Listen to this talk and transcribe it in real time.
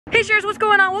Hey Sharers, what's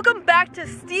going on? Welcome back to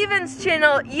Steven's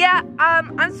channel. Yeah,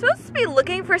 I'm supposed to be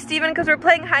looking for Steven because we're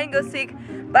playing hide and go seek,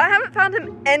 but I haven't found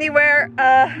him anywhere.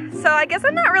 So I guess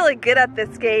I'm not really good at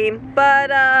this game.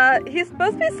 But he's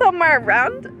supposed to be somewhere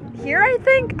around here, I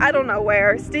think. I don't know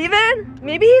where. Steven?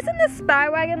 Maybe he's in the spy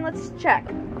wagon. Let's check.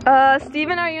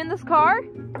 Steven, are you in this car?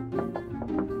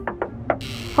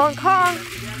 Honk honk.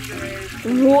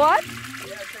 What?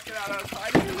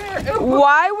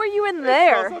 Why were you in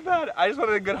there? It's not so bad. I just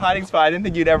wanted a good hiding spot. I didn't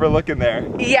think you'd ever look in there.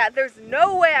 Yeah, there's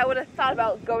no way I would have thought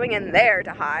about going in there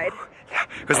to hide. Yeah,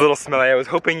 it was a little smelly. I was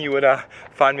hoping you would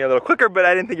find me a little quicker, but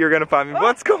I didn't think you were gonna find me.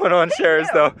 What's going on, Sharers,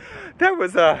 though? That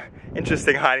was a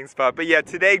interesting hiding spot. But yeah,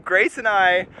 today Grace and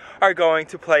I are going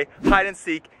to play hide and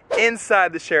seek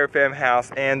inside the Sheriff Fam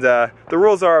house, and the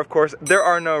rules are, of course, there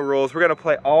are no rules. We're gonna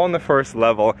play all on the first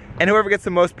level, and whoever gets the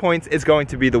most points is going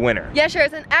to be the winner. Yeah,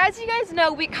 Sharers, and as you guys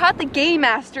know, we caught the Game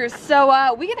Masters,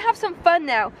 so we can have some fun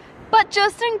now. But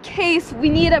just in case, we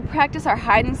need to practice our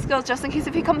hiding skills, just in case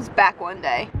if he comes back one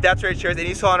day. That's right, Sharers, and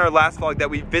you saw in our last vlog that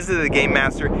we visited the Game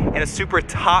Master in a super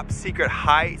top secret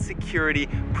high security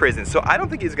prison, so I don't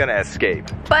think he's gonna escape.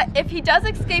 But if he does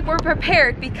escape, we're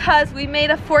prepared because we made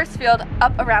a force field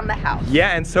up around the house.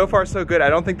 Yeah, and so far so good. I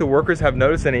don't think the workers have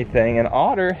noticed anything. And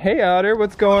Otter, hey Otter,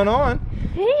 what's going on?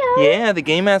 Hey, Otter. Yeah, the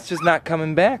Game Master's not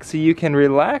coming back, so you can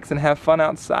relax and have fun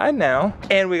outside now.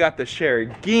 And we got the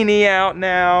Sharagini out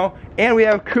now. And we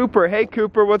have Cooper. Hey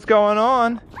Cooper, what's going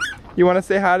on? You wanna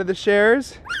say hi to the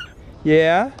Sharers?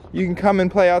 Yeah, you can come and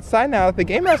play outside now that the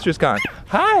Game Master's gone.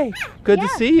 Hi, good to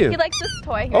see you. He likes this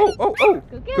toy. Here. Oh,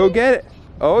 go get it.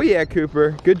 Oh yeah,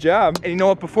 Cooper, good job. And you know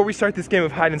what, before we start this game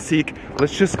of hide and seek,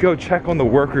 let's just go check on the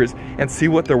workers and see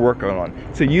what they're working on.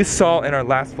 So you saw in our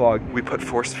last vlog, we put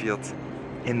force fields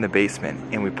in the basement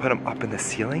and we put them up in the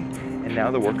ceiling, and now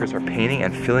the workers are painting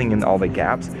and filling in all the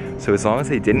gaps. So as long as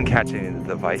they didn't catch any of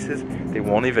the devices, they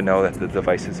won't even know that the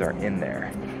devices are in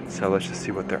there. So let's just see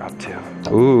what they're up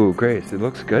to. Ooh, Grace, it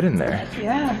looks good in there.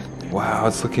 Yeah. Wow,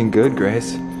 it's looking good,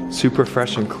 Grace. Super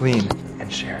fresh and clean.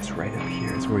 And Sharers, right up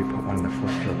here is where we put one of the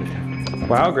force field detectors.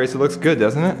 Wow, Grace, it looks good,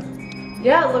 doesn't it?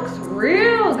 Yeah, it looks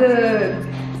real good.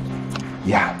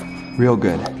 Yeah, real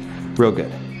good, real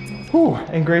good. Ooh,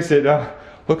 and Grace, it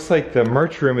looks like the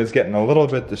merch room is getting a little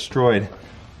bit destroyed.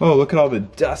 Oh, look at all the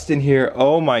dust in here.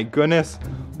 Oh my goodness,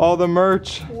 all the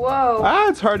merch. Whoa. Ah,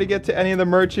 it's hard to get to any of the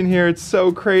merch in here. It's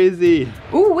so crazy.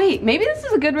 Ooh, wait, maybe this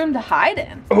is a good room to hide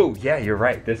in. Oh yeah, you're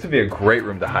right. This would be a great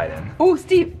room to hide in. Ooh,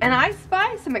 Steve, and I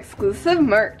spy some exclusive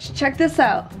merch. Check this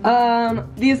out.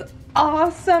 These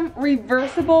awesome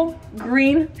reversible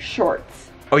green shorts.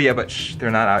 Oh yeah, but shh,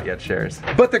 they're not out yet, Sharers.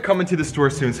 But they're coming to the store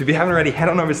soon, so if you haven't already, head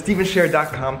on over to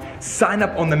stevenshare.com, sign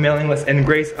up on the mailing list, and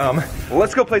Grace,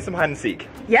 let's go play some hide and seek.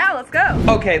 Yeah, let's go.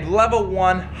 Okay, level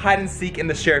 1, hide and seek in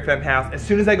the Sheriff Fam house. As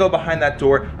soon as I go behind that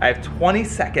door, I have 20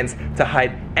 seconds to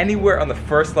hide anywhere on the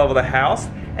first level of the house,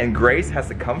 and Grace has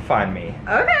to come find me.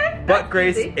 Okay. But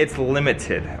Grace, it's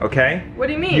limited, okay? What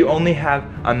do you mean? You only have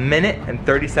a minute and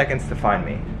 30 seconds to find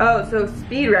me. Oh, so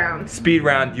speed round. Speed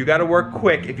round, you gotta work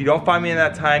quick. If you don't find me in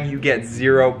that time, you get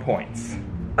 0 points.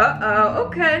 Uh-oh,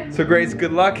 okay. So Grace,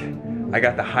 good luck. I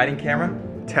got the hiding camera.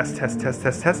 Test, test, test,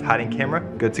 test, test. Hiding camera,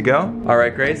 good to go. All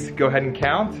right, Grace, go ahead and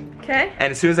count. Okay.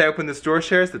 And as soon as I open this door,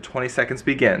 Sharers, the 20 seconds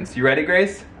begins. You ready,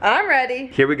 Grace? I'm ready.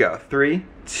 Here we go. 3,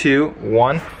 2,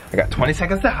 1. I got 20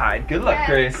 seconds to hide. Good luck,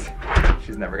 Grace.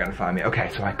 She's never gonna find me. Okay,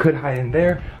 so I could hide in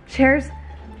there. Sharers,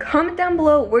 comment down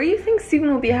below where you think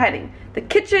Steven will be hiding. The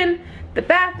kitchen, the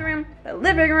bathroom, the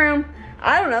living room.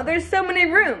 I don't know, there's so many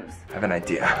rooms. I have an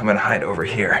idea. I'm gonna hide over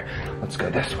here. Let's go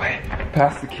this way.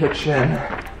 Past the kitchen.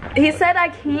 He said I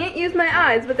can't use my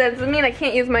eyes, but that doesn't mean I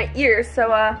can't use my ears, so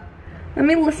let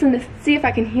me listen to see if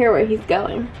I can hear where he's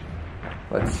going.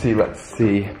 Let's see, let's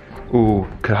see. Ooh,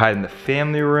 could hide in the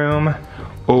family room.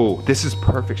 Oh, this is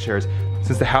perfect, Sharers.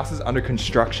 Since the house is under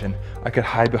construction, I could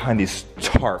hide behind these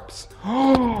tarps.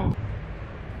 Oh,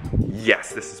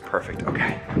 yes, this is perfect.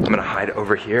 Okay, I'm gonna hide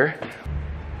over here.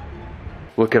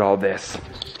 Look at all this.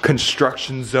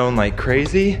 Construction zone like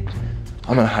crazy.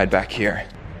 I'm gonna hide back here.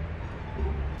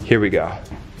 Here we go.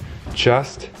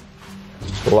 Just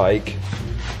like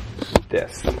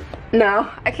this. No,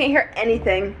 I can't hear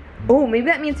anything. Oh, maybe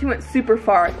that means he went super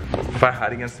far. If I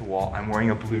hide against the wall, I'm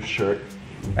wearing a blue shirt,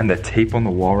 and the tape on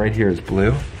the wall right here is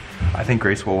blue. I think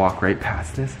Grace will walk right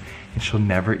past this, and she'll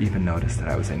never even notice that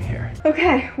I was in here.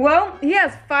 Okay, well, he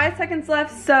has 5 seconds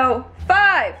left, so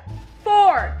 5,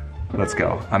 4. Let's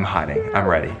go. I'm hiding. I'm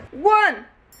ready. 1.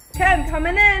 Okay, I'm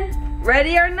coming in.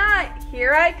 Ready or not,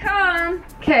 here I come.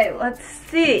 Okay, let's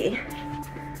see.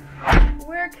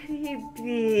 Where could he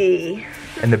be?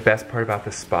 And the best part about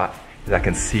this spot is I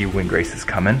can see when Grace is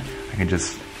coming. I can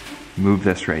just move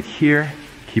this right here,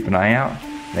 keep an eye out,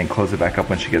 then close it back up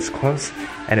when she gets close.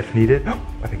 And if needed, oh,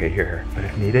 I think I hear her, but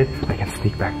if needed, I can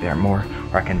sneak back there more,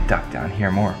 or I can duck down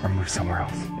here more, or move somewhere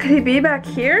else. Could he be back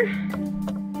here?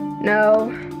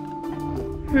 No.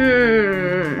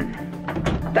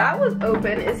 That was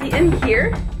open. Is he in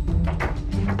here?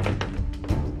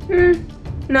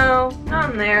 No,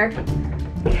 not in there.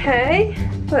 Okay,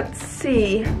 let's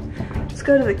see. Let's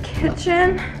go to the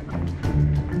kitchen.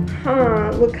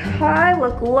 Look high,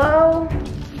 look low.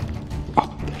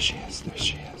 Oh, there she is, there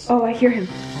she is. Oh, I hear him.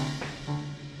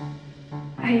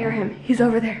 I hear him. He's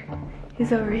over there.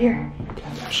 He's over here. Okay,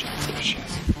 there she is, there she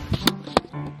is.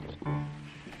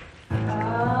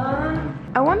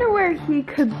 I wonder where he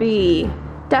could be.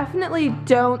 Definitely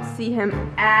don't see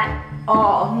him at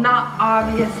all. Not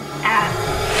obvious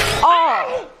at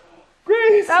all.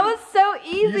 Grace! That was so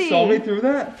easy. You saw me through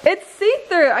that? It's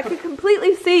see-through. I could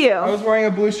completely see you. I was wearing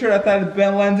a blue shirt. I thought it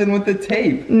blended in with the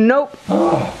tape. Nope.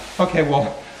 Oh, okay,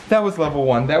 well, that was level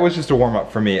 1. That was just a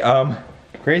warm-up for me.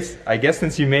 Grace, I guess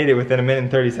since you made it within a minute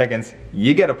and 30 seconds,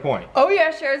 you get a point. Oh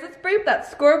yeah, Sharers, let's bring up that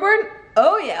scoreboard.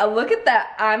 Oh yeah, look at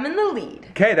that. I'm in the lead.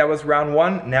 Okay, that was round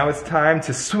 1. Now it's time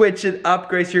to switch it up.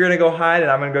 Grace, you're gonna go hide and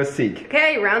I'm gonna go seek.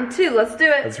 Okay, round 2, let's do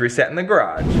it. Let's reset in the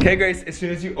garage. Okay, Grace, as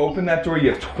soon as you open that door, you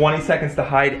have 20 seconds to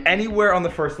hide anywhere on the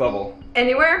first level.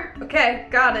 Anywhere? Okay,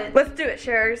 got it. Let's do it,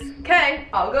 Sharers. Okay,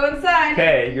 I'll go inside.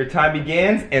 Okay, your time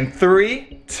begins in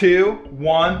 3, 2,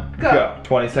 1, go.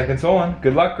 20 seconds on.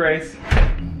 Good luck, Grace.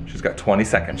 She's got 20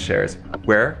 seconds, Sharers.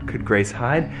 Where could Grace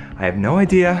hide? I have no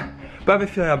idea. But I have a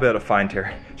feeling I'll be able to find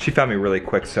her. She found me really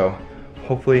quick, so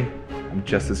hopefully I'm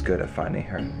just as good at finding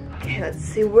her. Okay, let's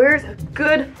see. Where's a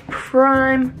good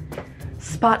prime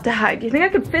spot to hide? Do you think I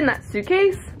could fit in that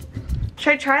suitcase?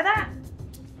 Should I try that?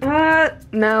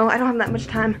 No, I don't have that much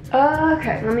time.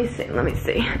 Okay, let me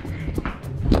see.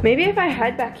 Maybe if I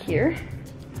hide back here.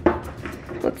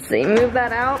 Let's see, move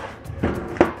that out.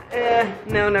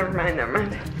 No, never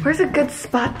mind. Where's a good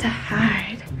spot to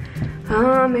hide?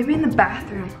 Maybe in the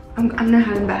bathroom. I'm gonna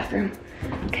hide in the bathroom.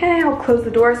 Okay, I'll close the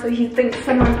door so he thinks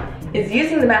someone is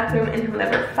using the bathroom and he'll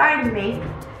never find me.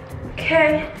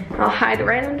 Okay, I'll hide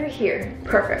right under here.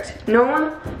 Perfect. No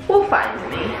one will find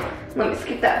me. Let me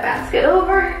scoop that basket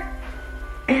over.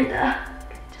 And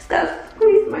just gotta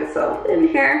squeeze myself in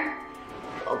here.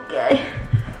 Okay.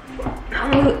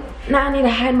 Now I need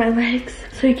to hide my legs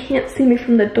so he can't see me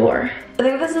from the door. I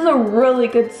think this is a really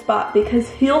good spot because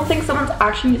he'll think someone's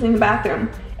actually using the bathroom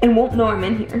and won't know I'm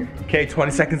in here. Okay,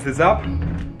 20 seconds is up.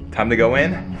 Time to go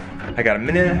in. I got a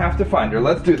minute and a half to find her.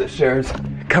 Let's do this, Sharers.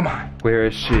 Come on. Where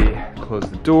is she? Close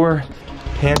the door,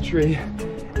 pantry,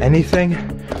 anything?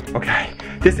 Okay,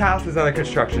 this house is under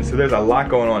construction, so there's a lot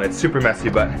going on. It's super messy,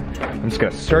 but I'm just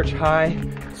gonna search high,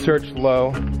 search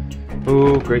low.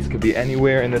 Ooh, Grace could be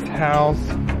anywhere in this house.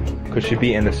 Could she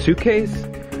be in the suitcase?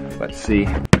 Let's see.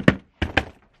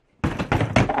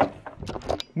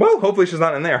 Well, hopefully she's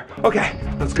not in there. Okay,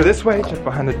 let's go this way, check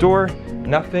behind the door.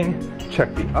 Nothing.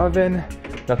 Check the oven.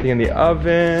 Nothing in the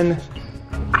oven.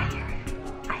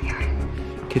 I hear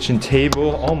it. Kitchen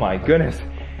table. Oh my goodness.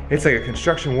 It's like a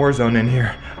construction war zone in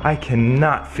here. I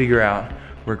cannot figure out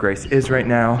where Grace is right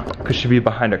now. Could she be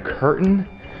behind a curtain?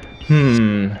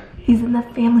 He's in the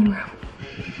family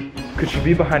room. Could she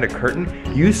be behind a curtain?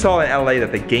 You saw in LA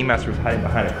that the game master was hiding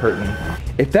behind a curtain.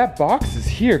 If that box is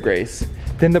here, Grace,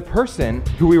 then the person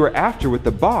who we were after with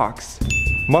the box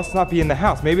must not be in the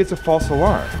house. Maybe it's a false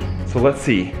alarm. So let's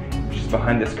see. She's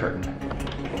behind this curtain.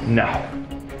 No.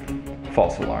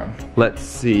 False alarm. Let's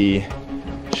see.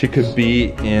 She could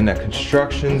be in a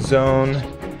construction zone.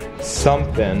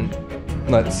 Something.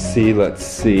 Let's see.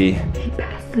 He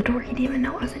passed the door. He didn't even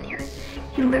know I was in here.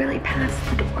 He literally passed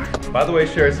the door. By the way,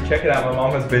 Sharers, check it out. My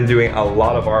mom has been doing a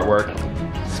lot of artwork.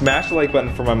 Smash the like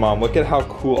button for my mom. Look at how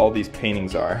cool all these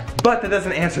paintings are. But that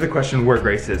doesn't answer the question where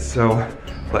Grace is, so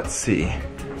let's see.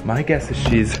 My guess is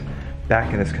she's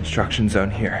back in this construction zone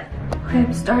here. Okay,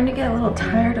 I'm starting to get a little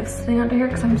tired of sitting under here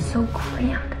because I'm so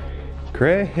cramped.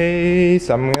 Grace,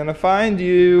 I'm gonna find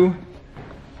you.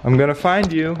 I'm gonna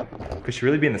find you. Could she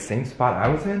really be in the same spot I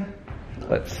was in?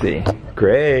 Let's see.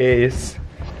 Grace,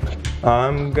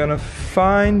 I'm gonna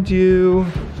find you.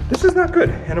 This is not good,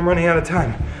 and I'm running out of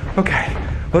time. Okay,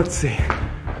 let's see.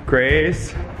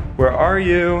 Grace, where are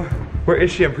you? Where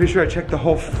is she? I'm pretty sure I checked the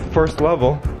whole first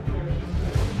level.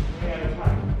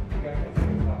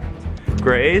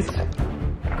 Grace,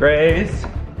 Grace,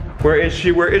 where is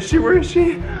she? Where is she? Where is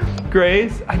she?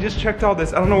 Grace, I just checked all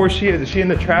this. I don't know where she is. Is she in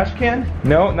the trash can?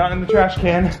 No, not in the trash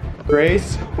can.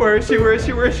 Grace, where is she? Where is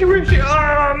she? Where is she? Where is she?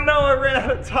 Oh no, I ran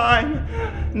out of time.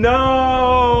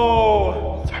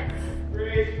 No!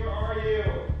 Grace, where are you?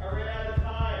 I ran out of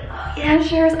time. Yeah,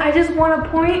 Sharers, I just want a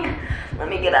point. Let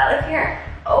me get out of here.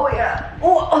 Oh yeah.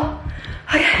 Oh,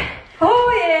 okay.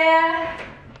 Oh yeah.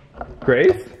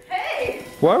 Grace? Hey.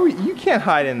 Why were you can't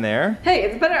hide in there. Hey,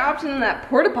 it's a better option than that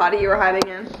porta potty you were hiding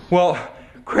in. Well,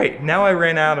 great. Now I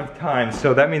ran out of time,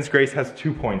 so that means Grace has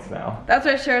 2 points now. That's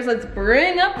right, Sharers. Let's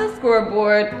bring up the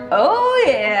scoreboard. Oh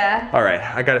yeah. All right,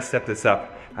 I gotta step this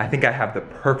up. I think I have the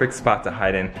perfect spot to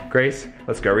hide in. Grace,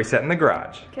 let's go reset in the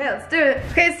garage. Okay, let's do it.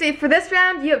 Okay, Steve, for this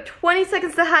round, you have 20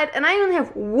 seconds to hide, and I only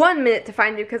have 1 minute to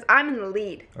find you because I'm in the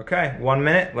lead. Okay, 1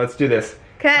 minute. Let's do this.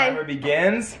 Okay. Timer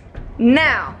begins.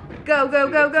 Now. Go, go,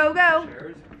 go, go, go.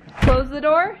 Close the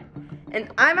door. And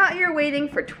I'm out here waiting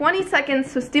for 20 seconds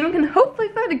so Steven can hopefully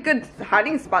find a good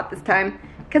hiding spot this time.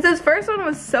 Because his first one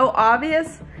was so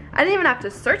obvious, I didn't even have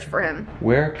to search for him.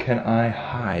 Where can I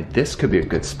hide? This could be a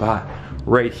good spot.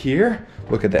 Right here.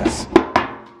 Look at this.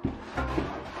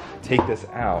 Take this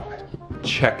out.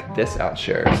 Check this out,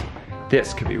 Sharers.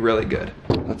 This could be really good.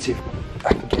 Let's see if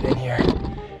I can get in here.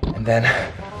 And then,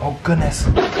 oh goodness,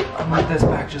 I'll move this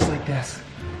back just like this.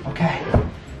 Okay.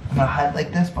 I'm gonna hide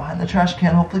like this behind the trash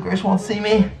can. Hopefully Grace won't see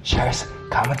me. Sharers,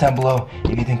 comment down below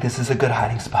if you think this is a good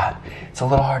hiding spot. It's a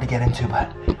little hard to get into,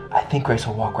 but I think Grace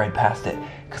will walk right past it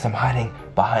because I'm hiding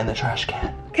behind the trash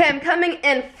can. Okay, I'm coming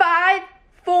in 5,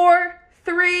 4,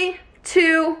 3,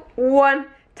 2, 1.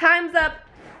 Time's up.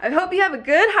 I hope you have a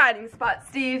good hiding spot,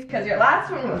 Steve, because your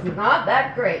last one was not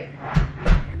that great.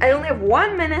 I only have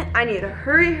 1 minute. I need to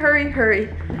hurry, hurry, hurry.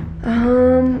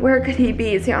 Where could he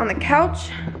be? Is he on the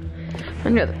couch?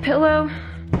 Under the pillow?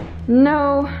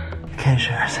 No. Okay,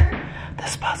 Sharers,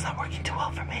 this spot's not working too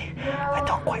well for me. I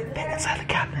don't quite fit inside the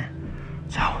cabinet.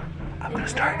 So, I'm gonna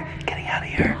start getting out of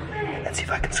here and see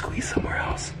if I can squeeze somewhere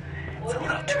else. It's a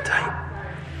little too tight.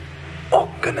 Oh,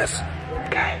 goodness.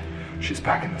 Okay, she's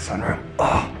back in the sunroom.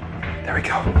 Oh, there we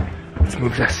go. Let's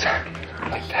move this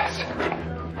like this.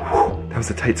 Whew, that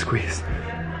was a tight squeeze.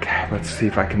 Okay, let's see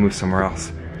if I can move somewhere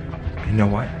else. You know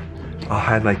what? I'll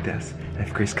hide like this. And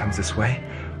if Grace comes this way,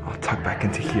 I'll tuck back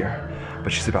into here.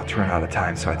 But she's about to run out of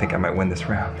time, so I think I might win this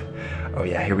round. Oh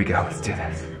yeah, here we go. Let's do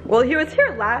this. Well, he was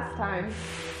here last time.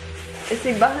 Is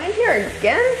he behind here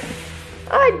again?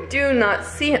 I do not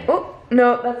see him. Oh,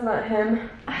 no, that's not him.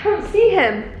 I don't see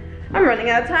him. I'm running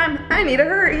out of time. I need to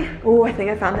hurry. Oh, I think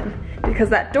I found him. Because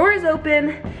that door is open,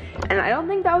 and I don't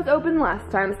think that was open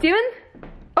last time. Steven?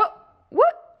 Oh,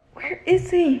 what? Where is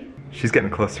he? She's getting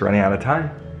close to running out of time.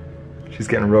 She's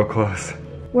getting real close.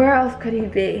 Where else could he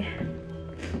be?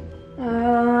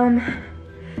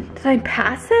 Did I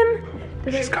pass him?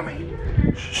 She's coming.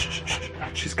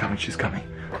 She's coming, she's coming.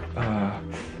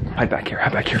 Hide back here,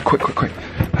 quick.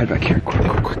 Hide back here, quick.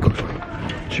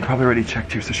 She probably already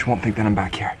checked here, so she won't think that I'm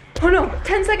back here. Oh no,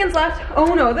 10 seconds left.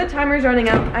 Oh no, the timer's running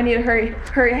out. I need to hurry.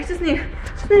 I just need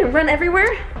to run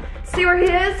everywhere, see where he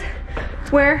is.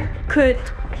 Where could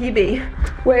he be?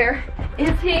 Where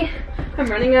is he? I'm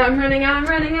running out.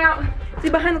 Is he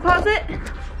behind the closet?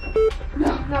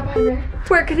 No, not behind there.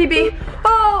 Where could he be?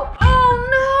 Oh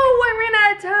no, I ran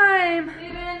out of time.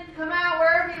 Steven, come out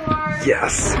wherever you are.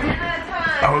 Yes. I ran out of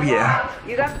time. Oh yeah.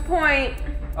 You got the point.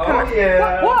 Oh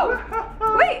yeah.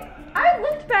 Whoa, wait, I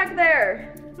looked back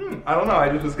there. I don't know, I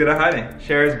just was good at hiding.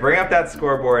 Sharers, bring up that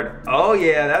scoreboard. Oh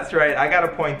yeah, that's right, I got a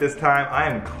point this time. I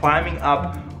am climbing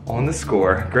up on the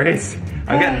score. Grace,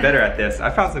 I'm getting better at this. I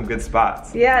found some good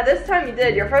spots. Yeah, this time you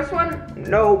did. Your first one,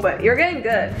 no, but you're getting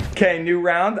good. Okay, new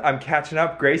round, I'm catching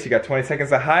up. Grace, you got 20 seconds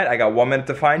to hide. I got 1 minute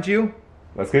to find you.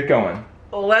 Let's get going.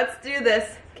 Let's do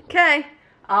this. Okay,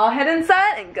 I'll head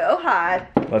inside and go hide.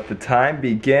 Let the time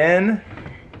begin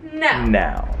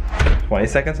now. 20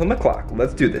 seconds on the clock.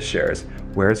 Let's do this, Sharers.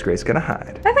 Where is Grace gonna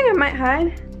hide? I think I might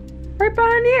hide right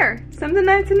behind here. Something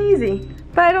nice and easy.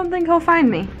 But I don't think he'll find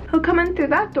me. He'll come in through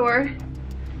that door.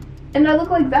 And I look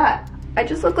like that. I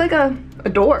just look like a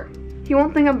door. He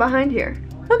won't think I'm behind here.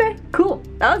 Okay, cool.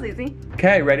 That was easy.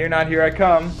 Okay, ready or not, here I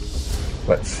come.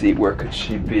 Let's see, where could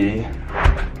she be?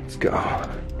 Let's go.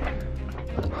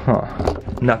 Huh.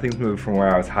 Nothing's moved from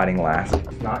where I was hiding last.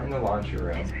 It's not in the laundry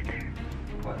room. It's right there.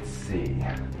 Let's see.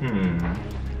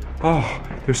 Oh,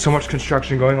 there's so much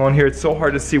construction going on here. It's so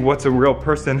hard to see what's a real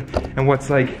person and what's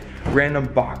like random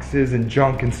boxes and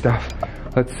junk and stuff.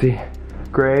 Let's see.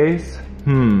 Grace?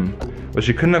 Well,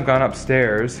 she couldn't have gone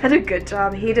upstairs. I did a good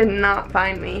job. He did not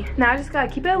find me. Now I just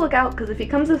gotta keep it a lookout because if he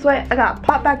comes this way, I gotta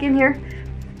pop back in here.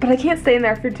 But I can't stay in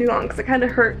there for too long because it kind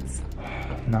of hurts.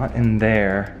 Not in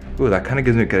there. Ooh, that kind of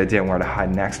gives me a good idea on where to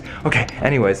hide next. Okay,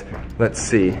 anyways, let's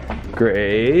see.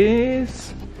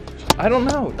 Grace? I don't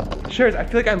know. Sherry, I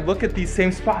feel like I look at these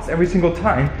same spots every single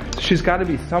time. So she's gotta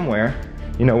be somewhere.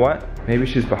 You know what? Maybe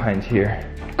she's behind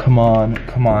here. Come on,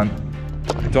 come on.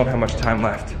 I don't have much time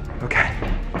left. Okay,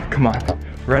 come on.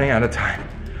 Running out of time.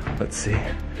 Let's see.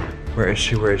 Where is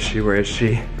she, where is she, where is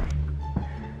she?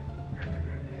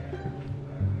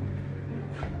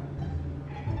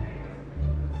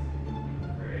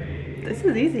 This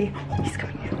is easy. He's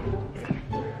coming.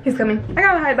 He's coming. I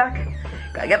gotta hide back.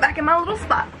 Gotta get back in my little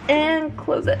spot and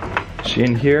close it. She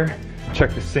in here?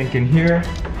 Check the sink in here.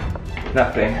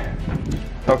 Nothing.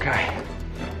 Okay.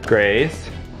 Grace,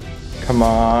 come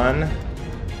on.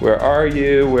 Where are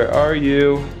you? Where are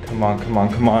you? Come on, come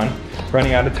on, come on.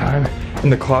 Running out of time. In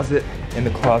the closet, in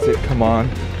the closet, come on.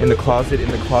 In the closet, in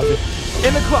the closet,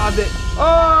 in the closet.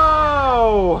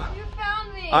 Oh! You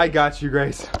found me. I got you,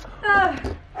 Grace.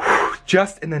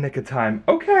 Just in the nick of time.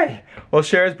 Okay. Well,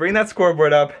 Sherry, bring that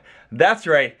scoreboard up. That's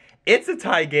right. It's a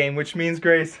tie game, which means,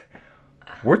 Grace,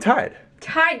 we're tied.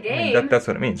 Tie game? I mean, that's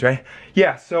what it means, right?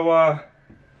 Yeah, so,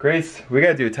 Grace, we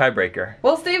gotta do a tiebreaker.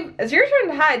 Well, Steve, it's your turn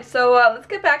to hide, so let's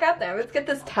get back out there. Let's get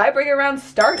this tiebreaker round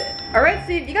started. All right,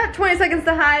 Steve, you got 20 seconds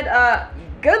to hide.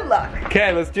 Good luck.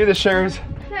 Okay, let's do this, Sherry.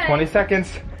 Okay. 20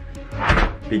 seconds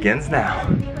begins now.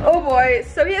 Oh boy,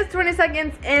 so he has 20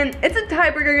 seconds, and it's a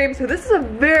tiebreaker game, so this is a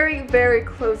very, very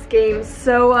close game.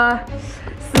 So,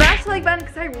 smash the like button,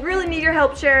 because I really need your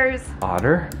help, Shares.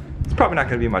 Otter? It's probably not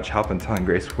gonna be much help in telling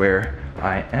Grace where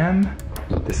I am.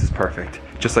 This is perfect.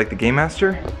 Just like the Game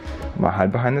Master, I'm gonna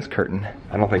hide behind this curtain.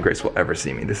 I don't think Grace will ever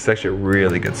see me. This is actually a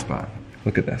really good spot.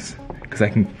 Look at this. Because I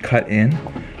can cut in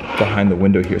behind the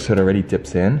window here so it already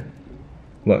dips in.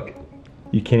 Look,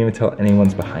 you can't even tell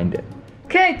anyone's behind it.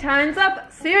 Okay, time's up.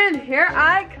 Steven, here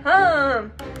I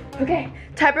come. Okay,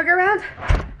 tiebreaker round.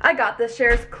 I got this,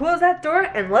 Shares. Close that door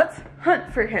and let's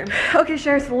hunt for him. Okay,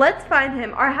 Shares, let's find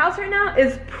him. Our house right now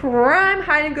is prime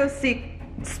hide and go seek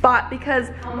spot because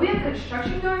we have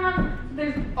construction going on.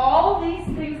 There's all these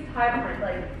things tied behind,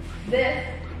 like this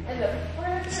and the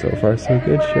furniture. So far, so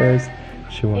good, Shares.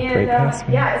 She walked right past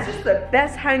me. Yeah, it's just the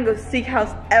best hide and go seek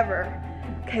house ever.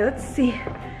 Okay, let's see.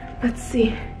 Let's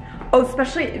see. Oh,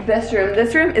 especially this room.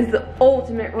 This room is the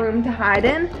ultimate room to hide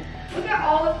in. Look at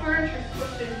all the furniture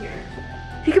squished in here.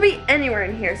 He could be anywhere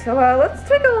in here. So let's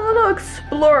take a little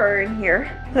explorer in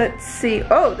here. Let's see.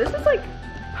 Oh, this is like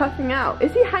puffing out.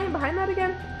 Is he hiding behind that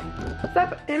again? Is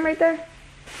that him right there?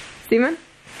 Steven,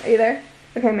 are you there?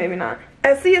 Okay, maybe not.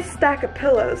 I see a stack of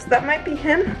pillows. That might be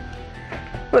him.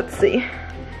 Let's see.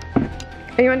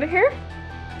 Are you under here?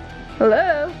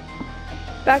 Hello?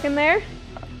 Back in there?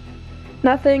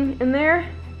 Nothing in there?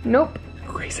 Nope.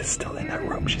 Grace is still in that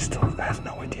room. She still has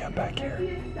no idea I'm back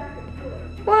here.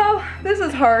 Well, this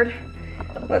is hard.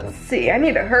 Let's see. I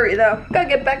need to hurry though. Gotta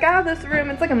get back out of this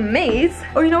room. It's like a maze.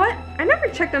 Oh, you know what? I never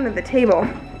checked under the table.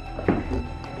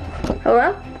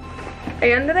 Hello? Are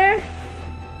you under there?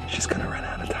 She's gonna run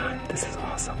out of time. This is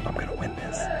awesome. I'm gonna win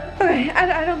this. Okay,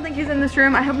 I don't think he's in this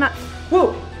room. I hope not.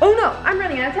 Whoa! Oh no! I'm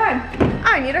running out of time.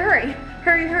 I need to hurry.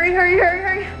 Hurry, hurry, hurry, hurry,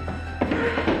 hurry.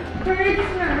 Hurry, just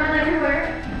gonna run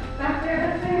everywhere. Back there,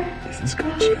 back there. This is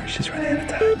good, Sherry. She's running out of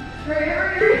time. Hurry,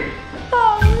 hurry, hurry.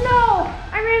 Oh no!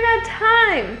 I ran out of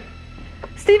time.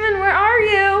 Steven, where are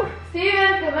you?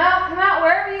 Steven, come out,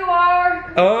 wherever you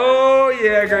are. Oh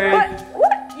yeah, Grace.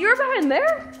 What? You were behind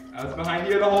there? I was behind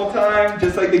here the whole time,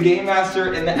 just like the Game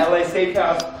Master in the LA Safe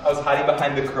House. I was hiding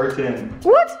behind the curtain.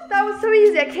 What? That was so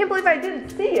easy. I can't believe I didn't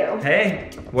see you. Hey,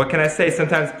 what can I say?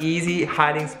 Sometimes easy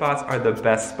hiding spots are the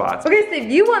best spots. Okay, Steve,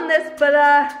 you won this, but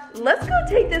let's go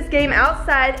take this game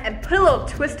outside and put a little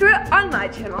twist to it on my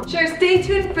channel. Sure, stay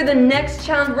tuned for the next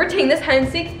challenge. We're taking this hide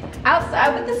and seek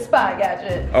outside with the spy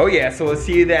gadget. Oh yeah, so we'll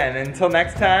see you then. Until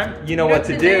next time, you know what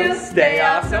to do. Stay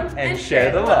awesome and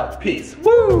share the love. Peace.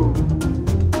 Woo!